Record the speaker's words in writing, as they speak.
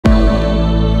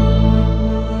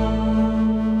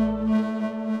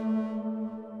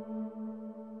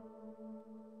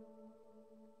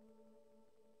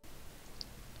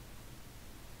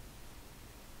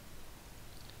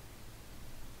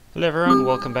Hello everyone,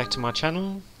 welcome back to my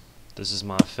channel. This is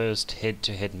my first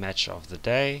head-to-head match of the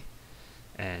day,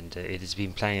 and it has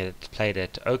been played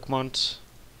at Oakmont.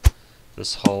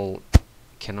 This hole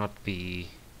cannot be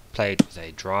played with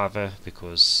a driver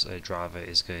because a driver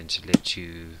is going to let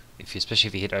you, especially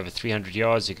if you hit over 300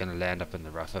 yards, you're going to land up in the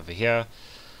rough over here.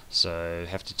 So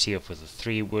have to tee off with a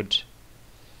 3-wood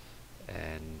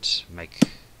and make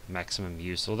maximum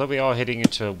use. Although we are heading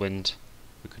into a wind,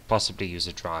 we could possibly use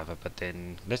a driver, but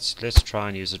then let's try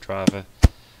and use a driver.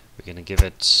 We're going to give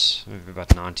it maybe about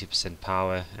 90%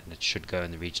 power, and it should go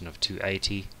in the region of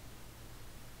 280.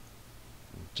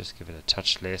 Just give it a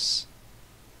touch less.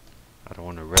 I don't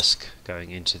want to risk going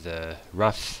into the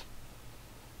rough.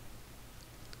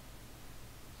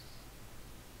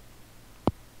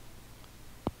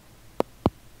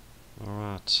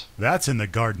 Alright. That's in the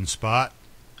garden spot.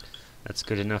 That's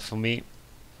good enough for me.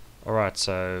 Alright,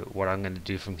 so what I'm going to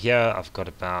do from here, I've got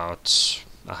about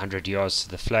 100 yards to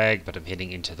the flag, but I'm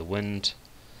heading into the wind.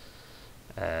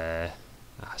 I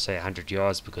say 100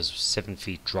 yards because 7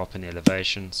 feet drop in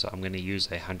elevation, so I'm going to use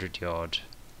a 100-yard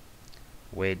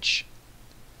wedge,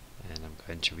 and I'm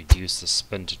going to reduce the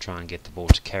spin to try and get the ball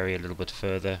to carry a little bit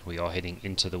further. We are heading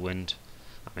into the wind.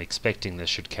 I'm expecting this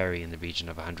should carry in the region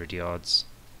of 100 yards.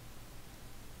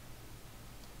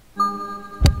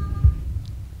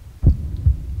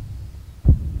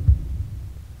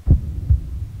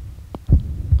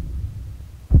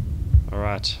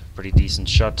 Alright, pretty decent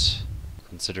shot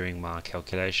considering my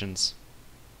calculations.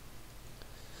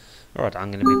 Alright,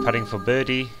 I'm going to be putting for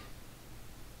birdie.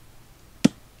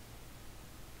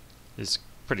 It's a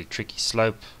pretty tricky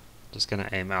slope. Just going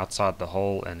to aim outside the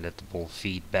hole and let the ball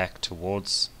feed back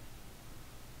towards.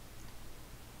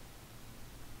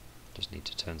 Just need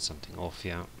to turn something off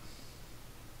here.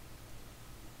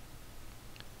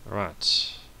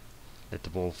 Alright, let the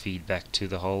ball feed back to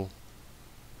the hole.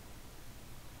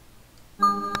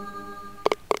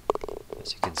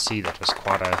 As you can see, that was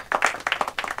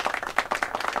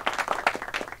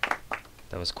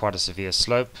quite a severe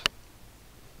slope.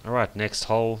 Alright, next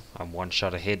hole. I'm one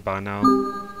shot ahead by now.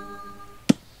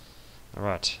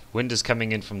 Alright, wind is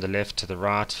coming in from the left to the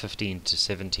right, 15 to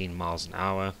 17 miles an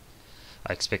hour.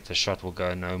 I expect the shot will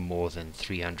go no more than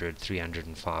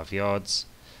 305 yards.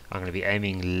 I'm going to be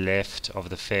aiming left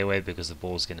of the fairway because the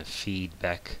ball is going to feed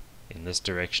back in this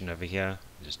direction over here.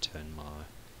 Just turn my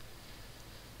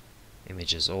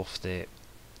images off there.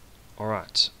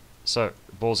 Alright, so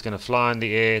the ball's going to fly in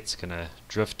the air, it's going to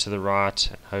drift to the right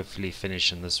and hopefully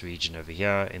finish in this region over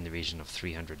here, in the region of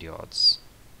 300 yards.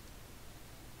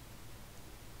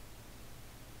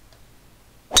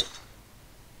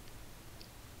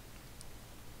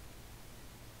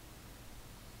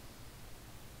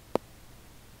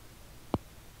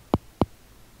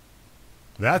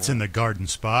 That's in the garden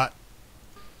spot.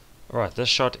 Alright, this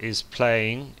shot is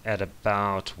playing at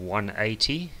about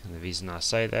 180, and the reason I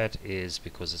say that is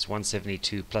because it's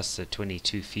 172 plus the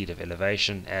 22 feet of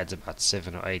elevation adds about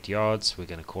 7 or 8 yards. We're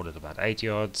going to call it about 8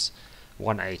 yards.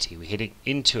 180. We're heading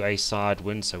into a side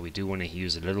wind, so we do want to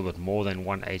use a little bit more than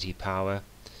 180 power.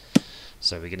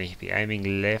 So we're going to be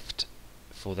aiming left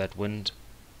for that wind.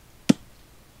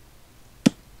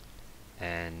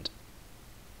 And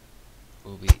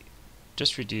we'll be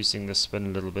just reducing the spin a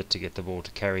little bit to get the ball to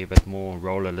carry a bit more,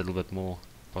 roll a little bit more,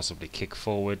 possibly kick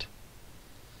forward.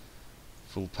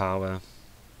 Full power.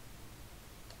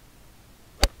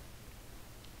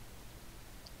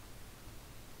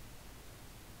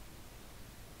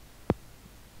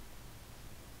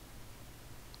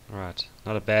 Alright,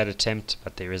 not a bad attempt,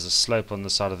 but there is a slope on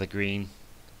the side of the green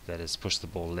that has pushed the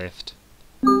ball left.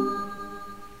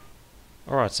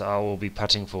 Alright, so I will be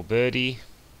putting for birdie.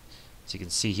 As you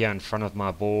can see here in front of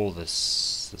my ball, the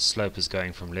slope is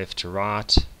going from left to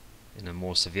right in a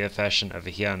more severe fashion.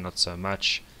 Over here, not so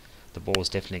much. The ball is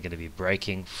definitely going to be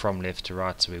breaking from left to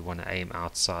right, so we want to aim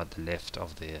outside the left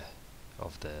of the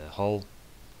hole.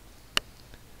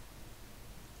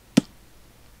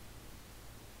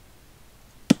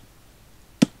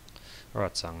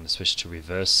 Alright, so I'm going to switch to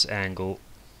reverse angle.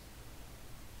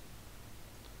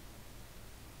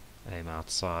 Aim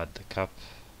outside the cup.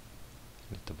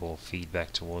 Let the ball feed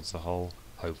back towards the hole,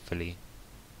 hopefully.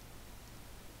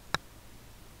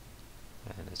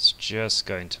 And it's just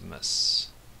going to miss.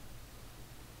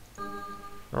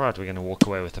 Alright, we're going to walk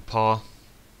away with a par.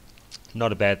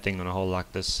 Not a bad thing on a hole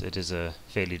like this. It is a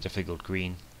fairly difficult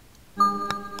green.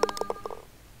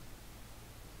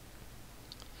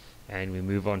 And we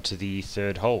move on to the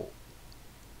third hole.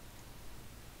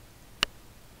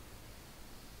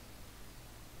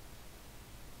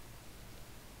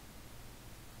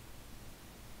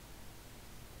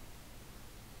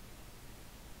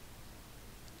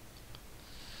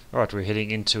 Alright, we're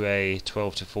heading into a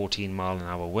 12 to 14 mile an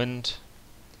hour wind.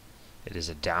 It is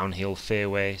a downhill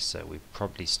fairway, so we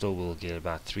probably still will get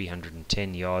about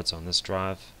 310 yards on this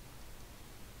drive,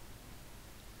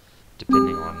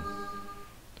 depending on.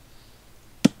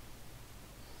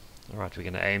 Alright, we're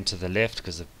going to aim to the left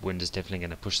because the wind is definitely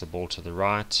going to push the ball to the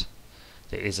right.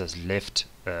 There is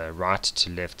a right to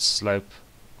left slope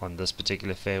on this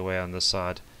particular fairway on this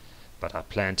side, but I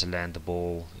plan to land the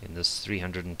ball in this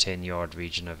 310 yard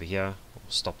region over here, or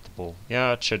stop the ball.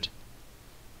 Yeah, it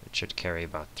should carry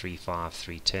about 3.5,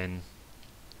 3.10,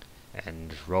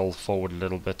 and roll forward a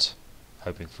little bit,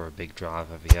 hoping for a big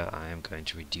drive over here. I am going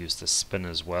to reduce the spin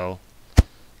as well,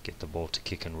 get the ball to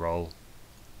kick and roll.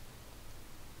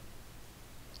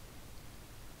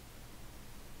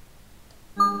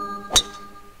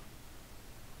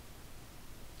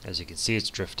 As you can see, it's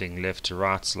drifting left to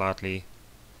right slightly,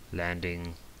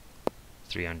 landing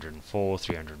 304,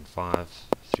 305,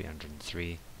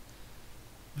 303.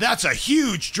 That's a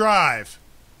huge drive!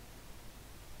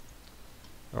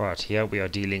 Alright, here we are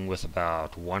dealing with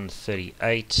about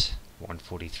 138,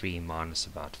 143 minus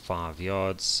about 5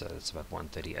 yards, so it's about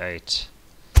 138.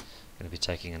 Going to be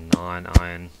taking a 9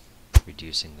 iron,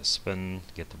 reducing the spin,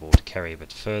 get the ball to carry a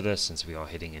bit further since we are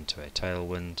heading into a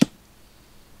tailwind.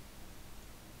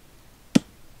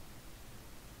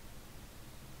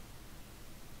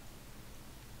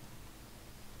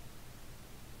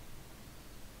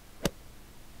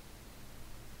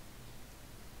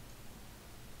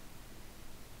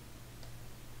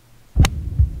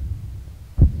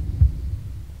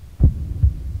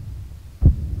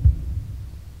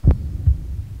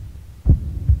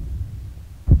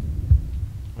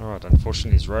 Alright,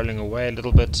 unfortunately it's rolling away a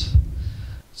little bit.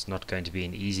 It's not going to be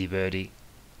an easy birdie.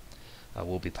 I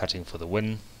will be putting for the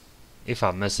win. If I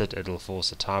miss it, it'll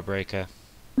force a tiebreaker.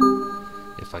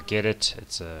 If I get it,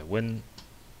 it's a win.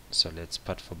 So let's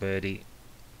putt for birdie.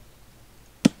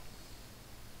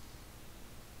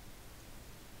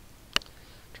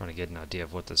 Trying to get an idea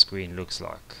of what the screen looks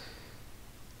like.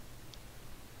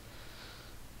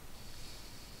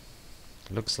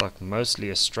 Looks like mostly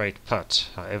a straight putt.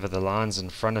 However, the lines in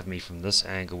front of me from this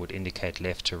angle would indicate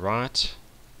left to right.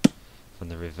 From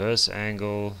the reverse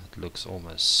angle, it looks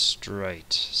almost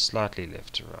straight, slightly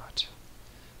left to right.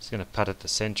 Just going to putt at the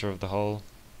center of the hole.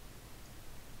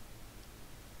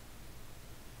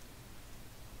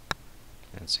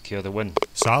 And secure the win.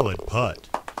 Solid putt.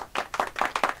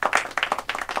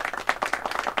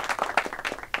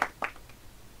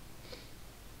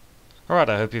 Alright,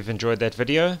 I hope you've enjoyed that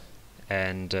video.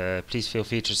 And please feel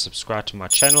free to subscribe to my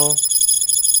channel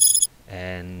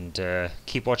and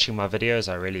keep watching my videos.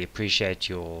 I really appreciate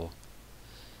your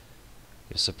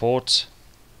support.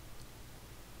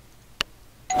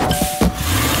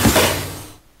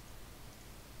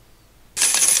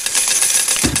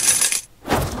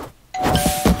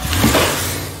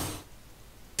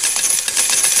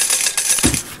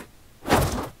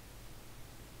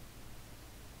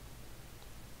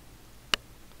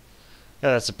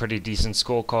 Yeah, that's a pretty decent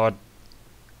scorecard.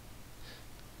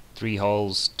 3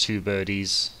 holes, 2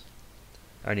 birdies,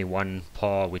 only 1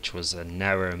 par, which was a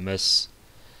narrow miss.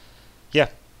 Yeah,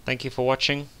 thank you for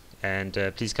watching, and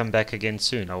please come back again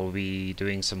soon. I will be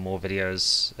doing some more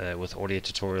videos with audio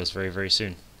tutorials very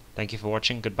soon. Thank you for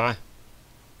watching. Goodbye.